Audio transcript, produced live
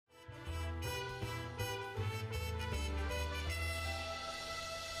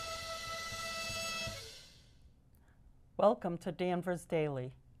Welcome to Danvers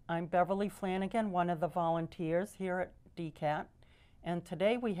Daily. I'm Beverly Flanagan, one of the volunteers here at DCAT, and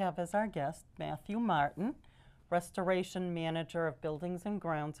today we have as our guest Matthew Martin, Restoration Manager of Buildings and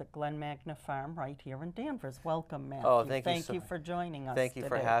Grounds at Glen Magna Farm right here in Danvers. Welcome, Matthew. Oh, thank you. Thank you for joining us Thank you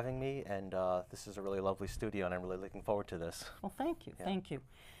for today. having me, and this is a really lovely studio, and I'm really looking forward to this. Well, thank you, Yeah. thank you.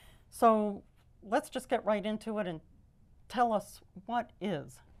 So let's just get right into it and tell us, what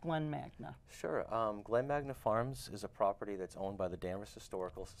is Glen Magna? Sure. Glen Magna Farms is a property that's owned by the Danvers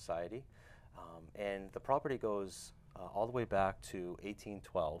Historical Society, and the property goes all the way back to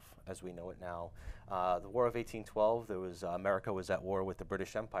 1812, as we know it now. The War of 1812, America was at war with the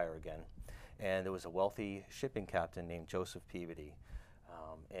British Empire again, and there was a wealthy shipping captain named Joseph Peabody,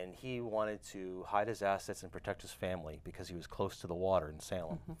 and he wanted to hide his assets and protect his family because he was close to the water in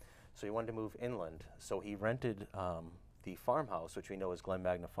Salem. So he wanted to move inland. So he rented the farmhouse, which we know as Glen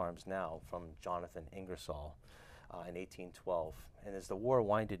Magna Farms now, from Jonathan Ingersoll in 1812. And as the war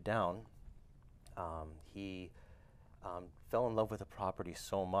winded down, he fell in love with the property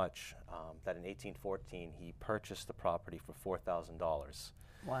so much that in 1814 he purchased the property for $4,000.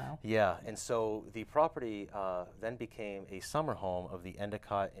 Wow. Yeah, and so the property then became a summer home of the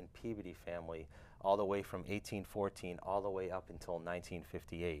Endicott and Peabody family all the way from 1814 all the way up until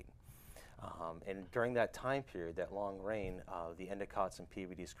 1958. And during that time period, that long reign, the Endicotts and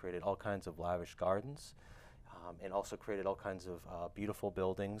Peabodys created all kinds of lavish gardens and also created all kinds of beautiful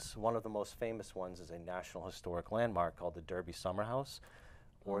buildings. One of the most famous ones is a National Historic Landmark called the Derby Summer House,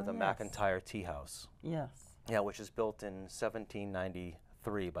 or the yes. McIntyre Tea House. Yes. Yeah, which is built in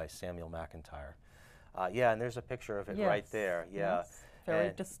 1793 by Samuel McIntyre. Yeah, and there's a picture of it right there. Yeah. Yes. Very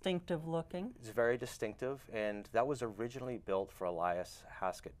And distinctive looking. it's very distinctive, and that was originally built for Elias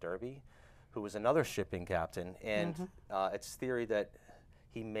Haskett Derby, who was another shipping captain, and it's theory that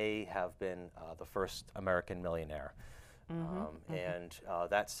he may have been the first American millionaire. And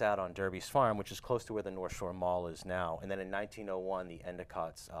that sat on Derby's farm, which is close to where the North Shore Mall is now. And then in 1901, the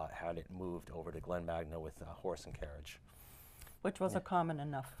Endicotts had it moved over to Glen Magna with a horse and carriage. Which was a common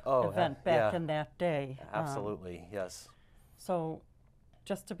enough Oh, event back in that day. Absolutely, yes. So,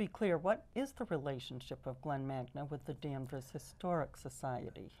 just to be clear, what is the relationship of Glen Magna with the Danvers Historic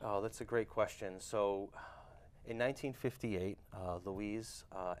Society? Oh, that's a great question. So, in 1958, Louise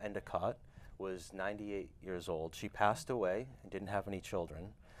Endicott was 98 years old. She passed away and didn't have any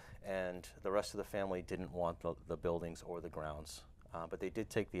children, and the rest of the family didn't want the buildings or the grounds, but they did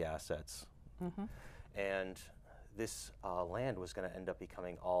take the assets. And this land was going to end up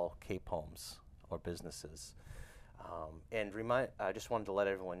becoming all Cape homes or businesses. And I just wanted to let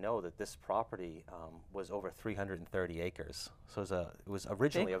everyone know that this property was over 330 acres. So it was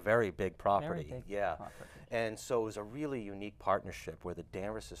originally a very big property. Very big property. And so it was a really unique partnership where the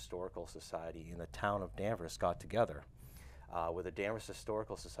Danvers Historical Society and the town of Danvers got together, where the Danvers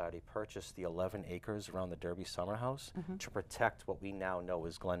Historical Society purchased the 11 acres around the Derby Summer House to protect what we now know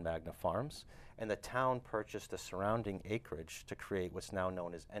as Glen Magna Farms. And the town purchased the surrounding acreage to create what's now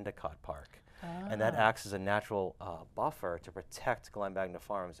known as Endicott Park. And that acts as a natural buffer to protect Glen Magna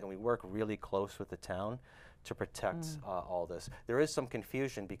Farms. And we work really close with the town to protect all this. There is some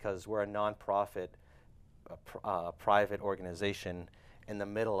confusion because we're a nonprofit, private organization in the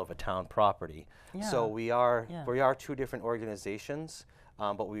middle of a town property. Yeah. So we are two different organizations,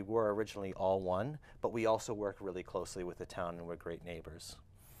 but we were originally all one. But we also work really closely with the town, and we're great neighbors.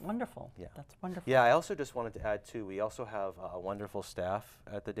 Wonderful. Yeah. That's wonderful. Yeah, I also just wanted to add too, we also have a wonderful staff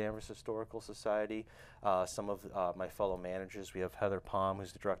at the Danvers Historical Society. Some of my fellow managers, we have Heather Palm,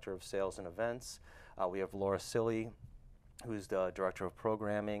 who's the Director of Sales and Events. We have Laura Silly, who's the Director of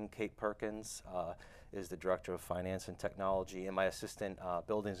Programming. Kate Perkins is the Director of Finance and Technology. And my assistant,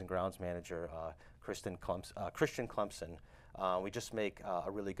 Buildings and Grounds Manager, Christian Clemson. We just make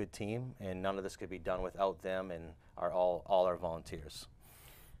a really good team, and none of this could be done without them and all our volunteers.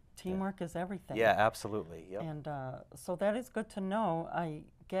 Teamwork is everything. Yeah, absolutely. Yep. And so that is good to know. I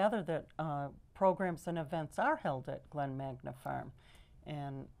gather that programs and events are held at Glen Magna Farm.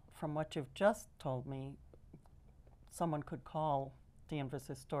 And from what you've just told me, someone could call Danvers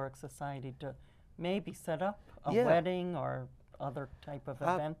Historic Society to maybe set up a wedding or other type of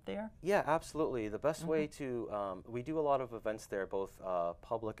event there? Yeah, absolutely. The best way to, we do a lot of events there, both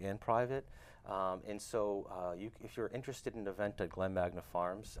public and private. And so if you're interested in an event at Glen Magna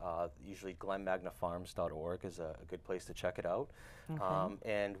Farms, usually glenmagnafarms.org is a good place to check it out.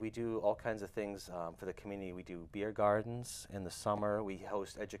 And we do all kinds of things for the community. We do beer gardens in the summer. We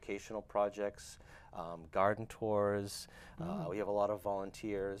host educational projects, garden tours. We have a lot of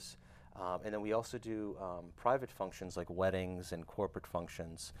volunteers. And then we also do private functions like weddings and corporate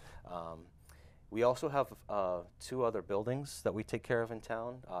functions. We also have 2 other buildings that we take care of in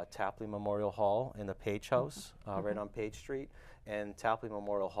town, Tapley Memorial Hall and the Page House, right on Page Street. And Tapley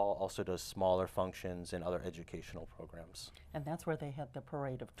Memorial Hall also does smaller functions and other educational programs. And that's where they had the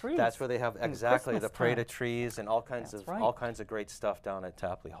parade of trees. That's where they have exactly the Christmas parade time. of trees and all kinds That's of right. all kinds of great stuff down at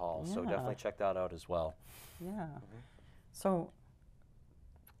Tapley Hall. So Yeah. definitely check that out as well. Yeah. So,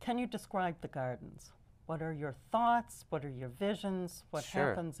 can you describe the gardens? What are your thoughts? What are your visions? What Sure.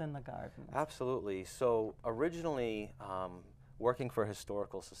 happens in the gardens? Absolutely. So originally, working for a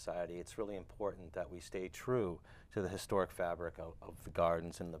historical society, it's really important that we stay true to the historic fabric of the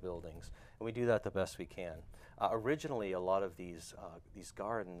gardens and the buildings, and we do that the best we can. Originally, a lot of these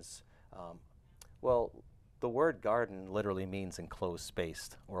gardens, well, the word garden literally means enclosed space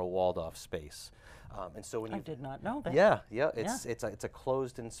or a walled-off space, and so when I you did not know that. yeah, it's a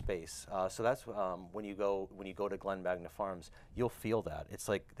closed-in space. So that's when you go to Glen Magna Farms, you'll feel that. It's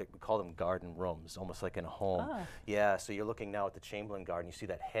like we call them garden rooms, almost like in a home. Ah. Yeah. So you're looking now at the Chamberlain Garden. You see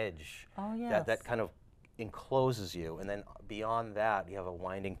that hedge. Oh, yes. That kind of encloses you, and then beyond that, you have a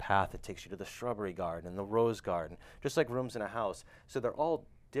winding path that takes you to the shrubbery garden and the rose garden, just like rooms in a house. So they're all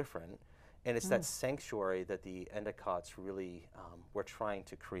different, and it's that sanctuary that the Endicott's really were trying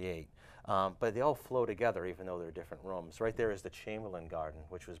to create. But they all flow together, even though they're different rooms. Right there is the Chamberlain Garden,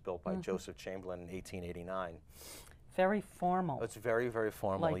 which was built by Joseph Chamberlain in 1889. Very formal. It's very, very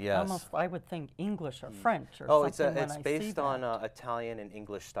formal, Like yes. almost, I would think English or French or Oh, something when it's I see based on that. Italian and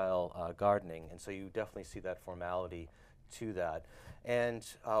English style gardening, and so you definitely see that formality to that. And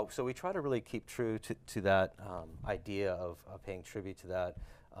so we try to really keep true to that idea of paying tribute to that.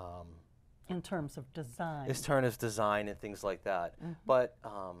 In terms of design. Its turn is design and things like that. But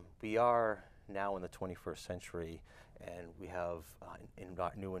we are now in the 21st century, and we have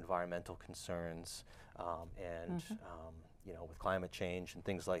new environmental concerns, and you know, with climate change and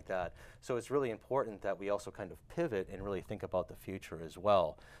things like that. So it's really important that we also kind of pivot and really think about the future as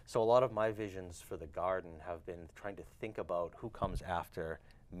well. So a lot of my visions for the garden have been trying to think about who comes after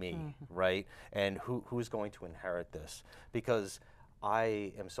me, right? And who's going to inherit this? Because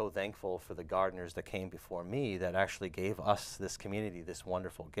I am so thankful for the gardeners that came before me that actually gave us, this community, this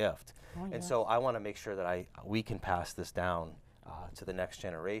wonderful gift. Oh, And yes. so I want to make sure that we can pass this down to the next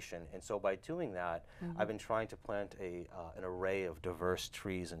generation. And so by doing that, I've been trying to plant an array of diverse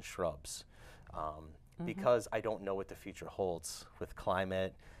trees and shrubs, because I don't know what the future holds with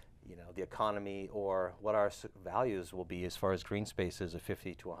climate, you know, the economy, or what our values will be as far as green spaces of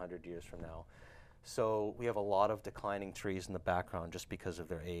 50 to 100 years from now. So we have a lot of declining trees in the background just because of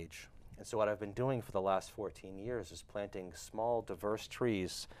their age. And so what I've been doing for the last 14 years is planting small, diverse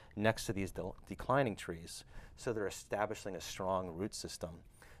trees next to these declining trees, so they're establishing a strong root system.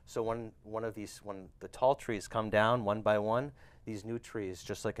 So when the tall trees come down one by one, these new trees,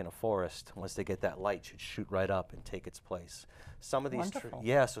 just like in a forest, once they get that light, should shoot right up and take its place. Some of these Wonderful.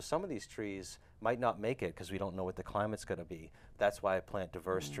 so some of these trees might not make it because we don't know what the climate's going to be. That's why I plant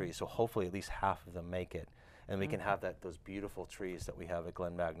diverse trees, so hopefully at least half of them make it. And we can have those beautiful trees that we have at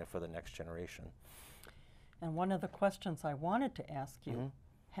Glen Magna for the next generation. And one of the questions I wanted to ask you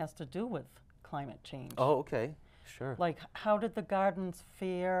has to do with climate change. Oh, okay, sure. Like, how did the gardens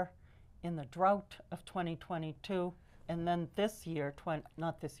fare in the drought of 2022? And then this year,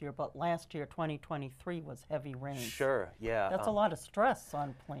 not this year, but last year, 2023, was heavy rain. Sure, yeah. That's a lot of stress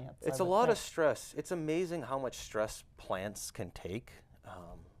on plants. It's I a would lot of think. stress. It's amazing how much stress plants can take.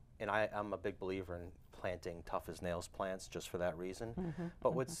 And I'm a big believer in planting tough as nails plants just for that reason.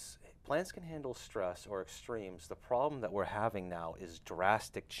 But plants can handle stress or extremes. The problem that we're having now is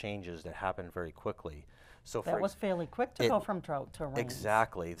drastic changes that happen very quickly. So That was fairly quick to go from drought to rain.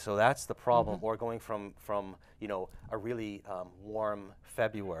 Exactly. So that's the problem. Or going from you know, a really warm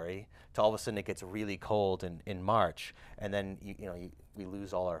February to all of a sudden it gets really cold in March, and then we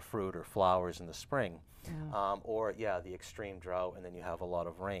lose all our fruit or flowers in the spring. Or the extreme drought, and then you have a lot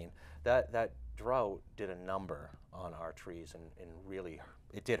of rain. That drought did a number on our trees, and really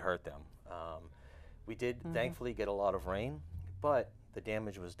it did hurt them. We did thankfully get a lot of rain, but the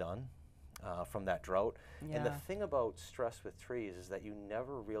damage was done from that drought. And the thing about stress with trees is that you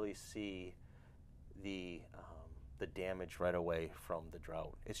never really see the damage right away from the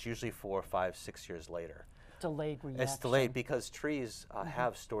drought. It's usually 4, 5, 6 years later. Delayed reaction. It's delayed because trees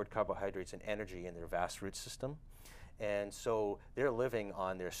have stored carbohydrates and energy in their vast root system. And so they're living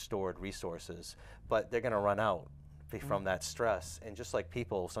on their stored resources, but they're going to run out from that stress. And just like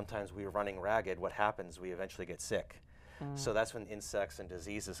people, sometimes we're running ragged. What happens? We eventually get sick. So that's when insects and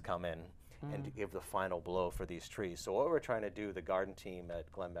diseases come in. and to give the final blow for these trees. So what we're trying to do, the garden team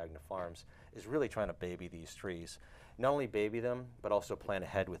at Glen Magna Farms, is really trying to baby these trees. Not only baby them, but also plan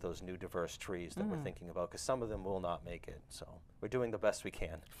ahead with those new diverse trees that we're thinking about, because some of them will not make it. So we're doing the best we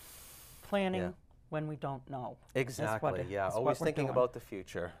can. Planning when we don't know. Exactly, yeah. Always thinking about the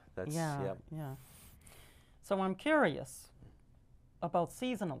future. That's, yeah. So I'm curious about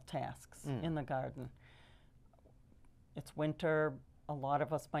seasonal tasks in the garden. It's winter. A lot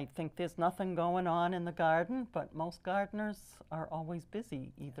of us might think there's nothing going on in the garden, but most gardeners are always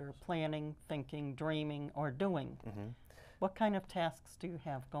busy, either planning, thinking, dreaming, or doing. What kind of tasks do you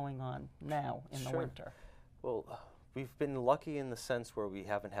have going on now in the winter? Well, we've been lucky in the sense where we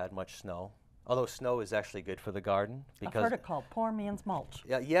haven't had much snow. Although snow is actually good for the garden. I've heard it called poor man's mulch.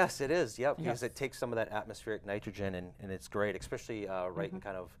 Yeah, yes, it is, because it takes some of that atmospheric nitrogen, and it's great, especially right in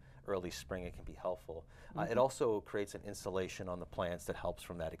kind of early spring. It can be helpful. It also creates an insulation on the plants that helps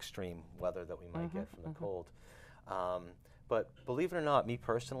from that extreme weather that we might get from the cold. But believe it or not, me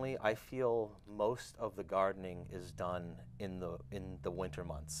personally, I feel most of the gardening is done in the winter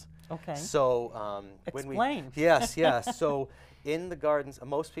months. Okay. So explain. Yes. So in the gardens,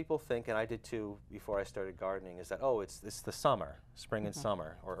 most people think, and I did too before I started gardening, is that it's the summer, spring and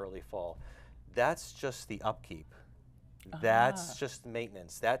summer, or early fall. That's just the upkeep. That's just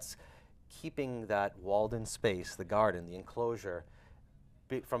maintenance. That's keeping that walled-in space, the garden, the enclosure,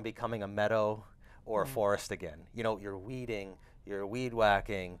 from becoming a meadow or a forest again. You know, you're weeding, you're weed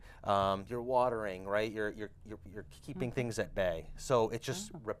whacking, you're watering, right? You're keeping things at bay. So it's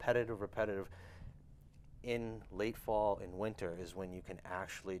just repetitive. In late fall and winter is when you can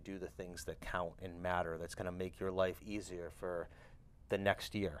actually do the things that count and matter. That's going to make your life easier for the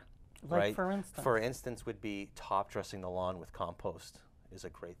next year. Like right? for instance? For instance would be top dressing the lawn with compost is a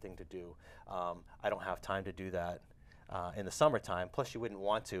great thing to do. I don't have time to do that in the summertime. Plus, you wouldn't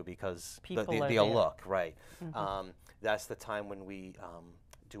want to because the look, right? That's the time when we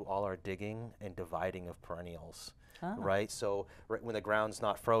do all our digging and dividing of perennials, right? So when the ground's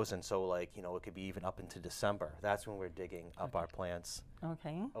not frozen, so like it could be even up into December. That's when we're digging up our plants.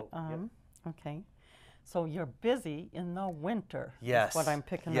 Okay. Okay. So you're busy in the winter. Yes. Is what I'm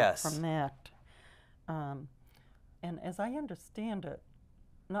picking up from that. And as I understand it,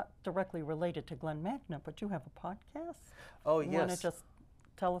 not directly related to Glen Magna, but you have a podcast? Oh, you want to just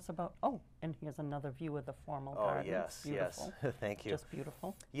tell us about, and here's another view of the formal garden. Yes, beautiful. yes. Thank you. Just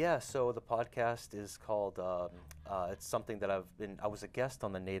beautiful. Yeah, so the podcast is called, it's something that I was a guest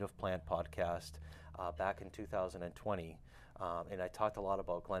on the Native Plant podcast back in 2020. And I talked a lot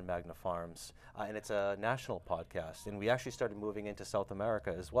about Glen Magna Farms, and it's a national podcast, and we actually started moving into South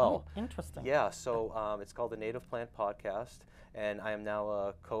America as well. Oh, interesting. Yeah, so it's called the Native Plant Podcast, and I am now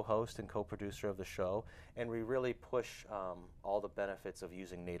a co-host and co-producer of the show, and we really push all the benefits of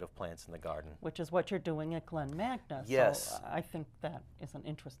using native plants in the garden. Which is what you're doing at Glen Magna. Yes. So I think that is an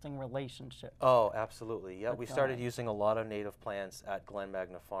interesting relationship. Oh, absolutely. Yeah, we started using a lot of native plants at Glen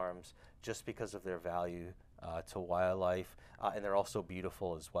Magna Farms just because of their value to wildlife, and they're also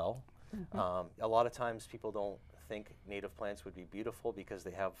beautiful as well. A lot of times people don't think native plants would be beautiful because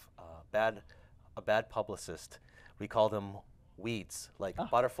they have a bad publicist. We call them weeds, like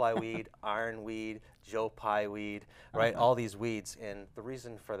butterfly weed, ironweed, Joe Pye weed, right? All these weeds, and the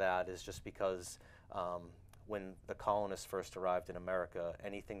reason for that is just because when the colonists first arrived in America,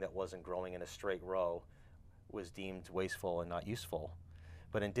 anything that wasn't growing in a straight row was deemed wasteful and not useful.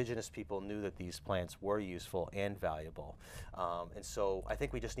 But indigenous people knew that these plants were useful and valuable. And so I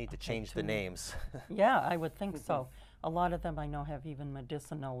think we just need to change the names. Yeah, I would think so. A lot of them I know have even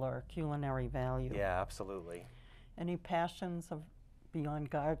medicinal or culinary value. Yeah, absolutely. Any passions beyond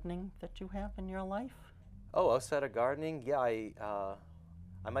gardening that you have in your life? Oh, outside of gardening, yeah,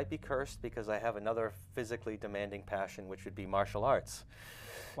 I might be cursed because I have another physically demanding passion, which would be martial arts.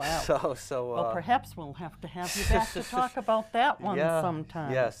 Wow. Well, perhaps we'll have to have you back to talk about that one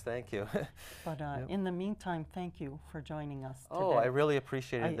sometime. Yes, thank you. But in the meantime, thank you for joining us today. Oh, I really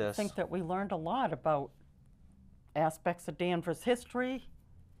appreciated this. I think that we learned a lot about aspects of Danvers history,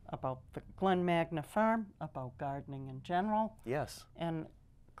 about the Glen Magna farm, about gardening in general. Yes. And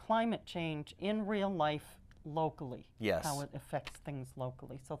climate change in real life locally. Yes. How it affects things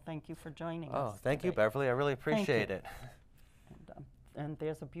locally. So thank you for joining us. Oh, thank you, Beverly. I really appreciate it. And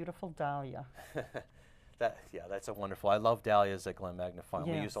there's a beautiful dahlia. That's a wonderful. I love dahlias at Glen Magna Farm.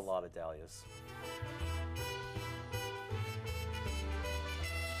 Yes. We use a lot of dahlias.